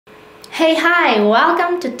Hey, hi,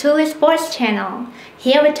 welcome to TuLi Sports channel.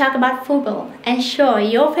 Here we talk about football and sure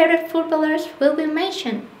your favorite footballers will be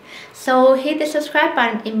mentioned. So hit the subscribe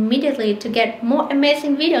button immediately to get more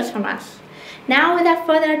amazing videos from us. Now without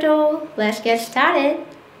further ado, let's get started.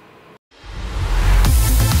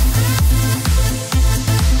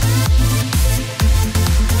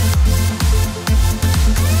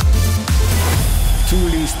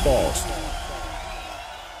 TuLi Sports.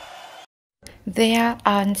 There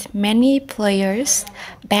aren't many players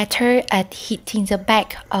better at hitting the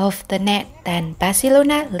back of the net than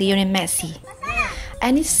Barcelona Lionel Messi.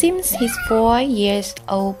 And it seems his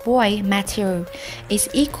 4-year-old boy Mateo is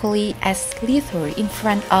equally as lethal in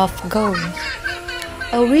front of goal.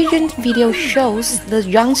 A recent video shows the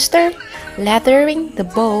youngster lathering the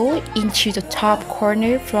ball into the top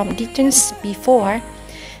corner from distance before,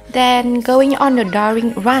 then going on a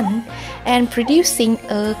daring run and producing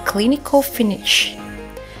a clinical finish.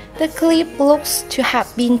 The clip looks to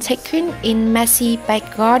have been taken in Messi's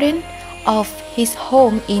back garden of his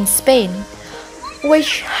home in Spain,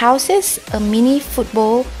 which houses a mini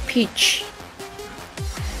football pitch.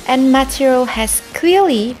 And Mateo has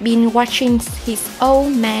clearly been watching his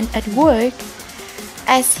old man at work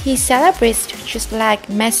as he celebrates just like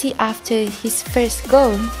Messi after his first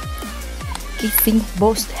goal, kissing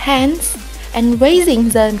both hands and raising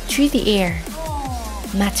them to the air.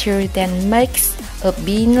 Mateo then makes a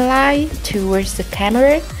beeline towards the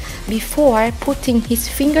camera before putting his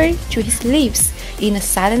finger to his lips in a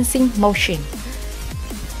silencing motion.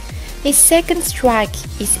 His second strike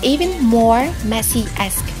is even more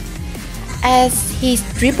Messi-esque, as he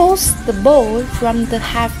dribbles the ball from the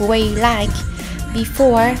halfway line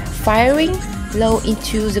before firing low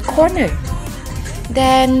into the corner,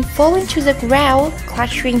 then falling to the ground,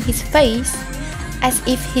 clutching his face as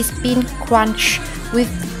if he's been crunched with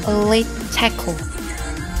a late tackle.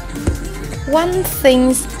 One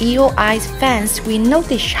thing EOI's fans will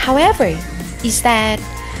notice, however, is that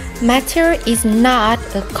Mateo is not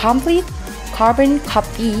a complete carbon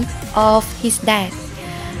copy of his dad,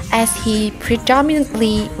 as he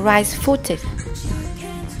predominantly right-footed.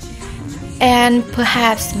 And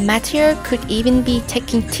perhaps Mateo could even be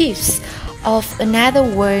taking tips of another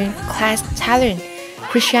world-class talent,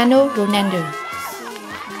 Cristiano Ronaldo.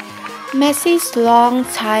 Messi's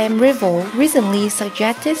long-time rival recently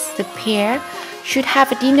suggested the pair should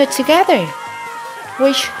have a dinner together,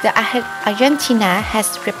 which the Argentina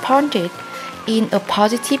has responded in a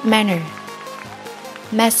positive manner.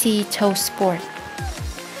 Messi told Sport,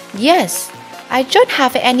 "Yes, I don't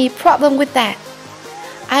have any problem with that.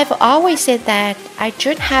 I've always said that I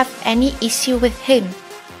don't have any issue with him.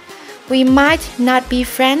 We might not be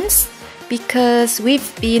friends because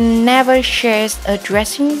we've been never shared a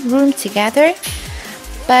dressing room together,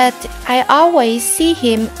 but I always see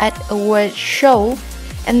him at a world show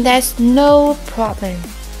and there's no problem.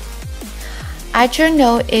 I don't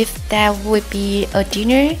know if there would be a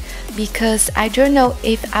dinner because I don't know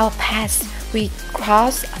if our paths will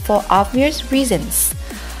cross for obvious reasons.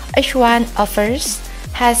 Each one of us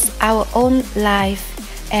has our own life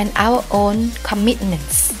and our own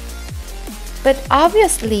commitments. But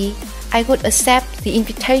obviously, I would accept the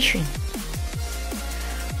invitation.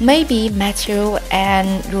 Maybe Mateo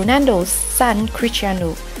and Ronaldo's son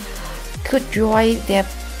Cristiano could join their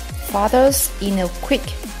fathers in a quick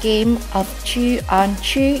game of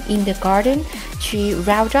 2-on-2 in the garden to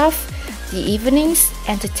round off the evening's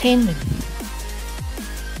entertainment."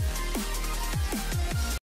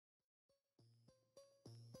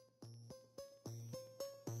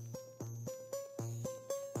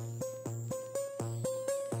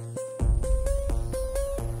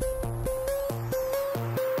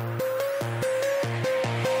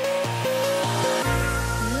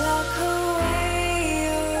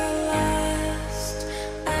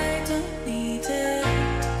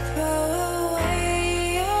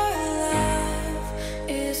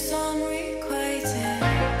 Some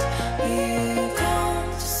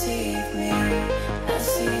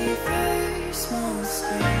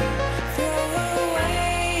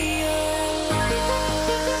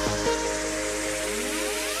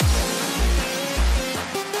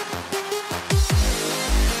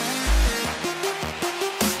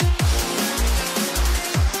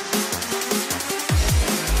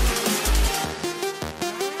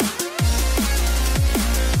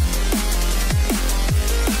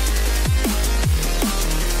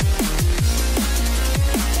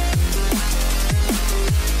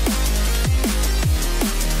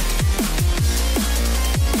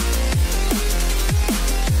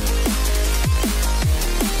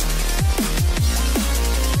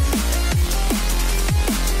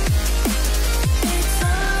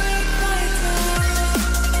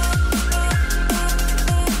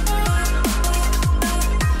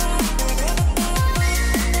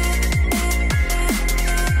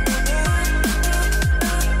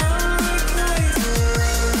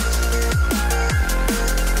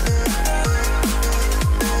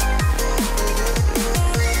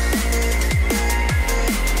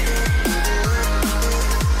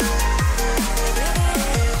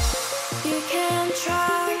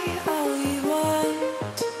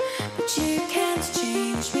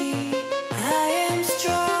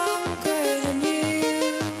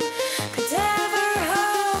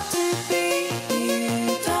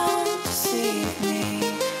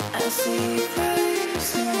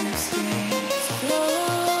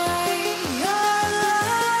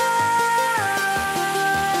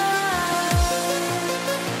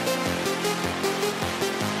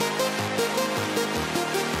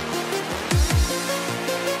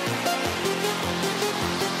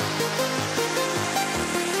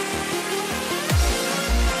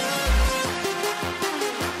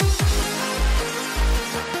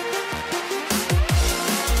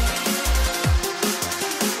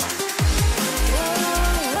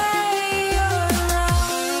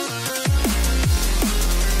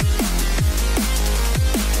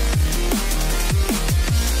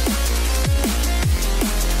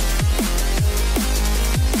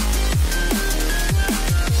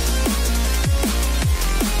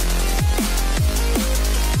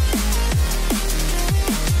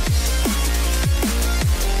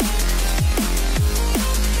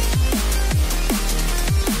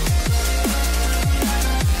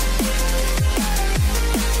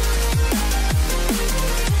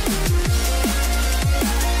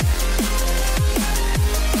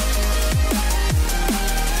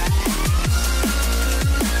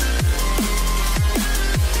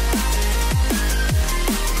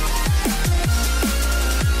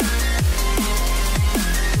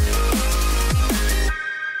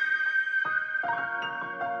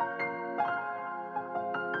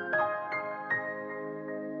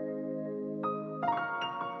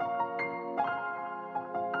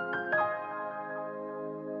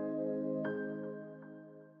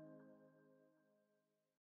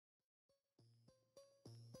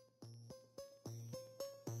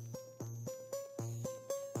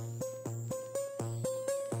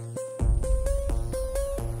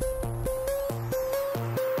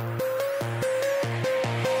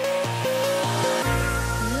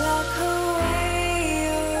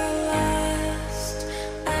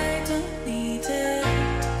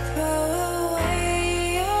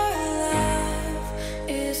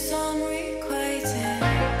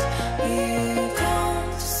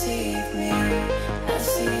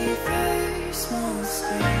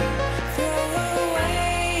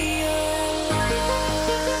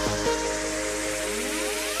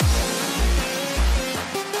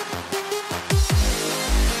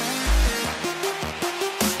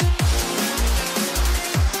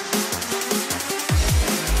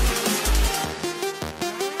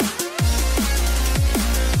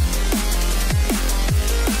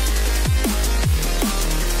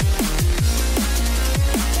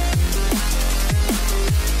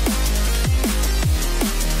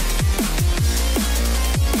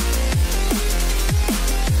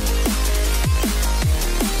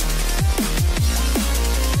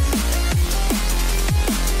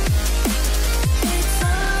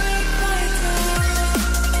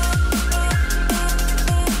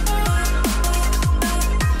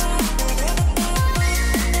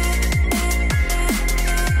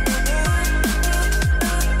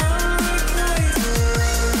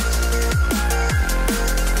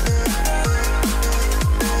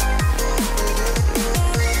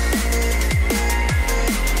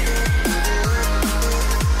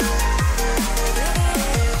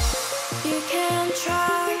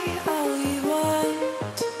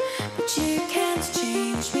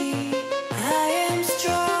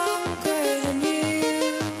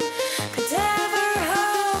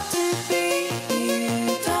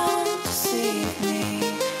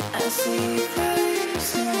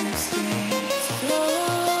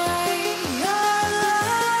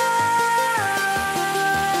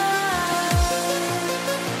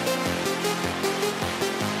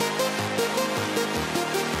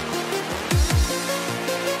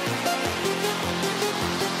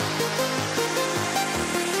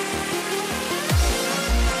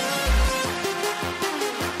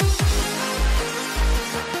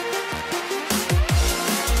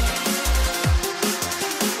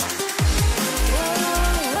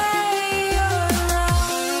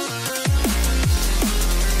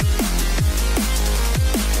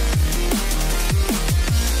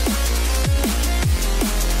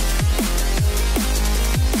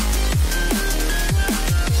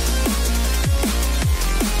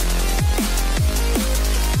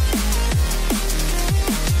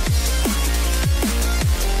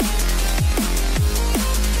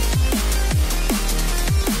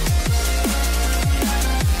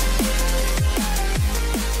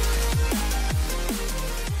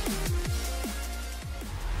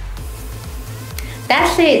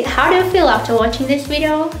it. How do you feel after watching this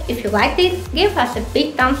video? If you liked it, give us a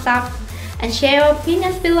big thumbs up and share your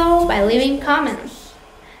opinions below by leaving comments.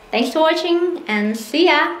 Thanks for watching and see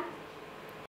ya!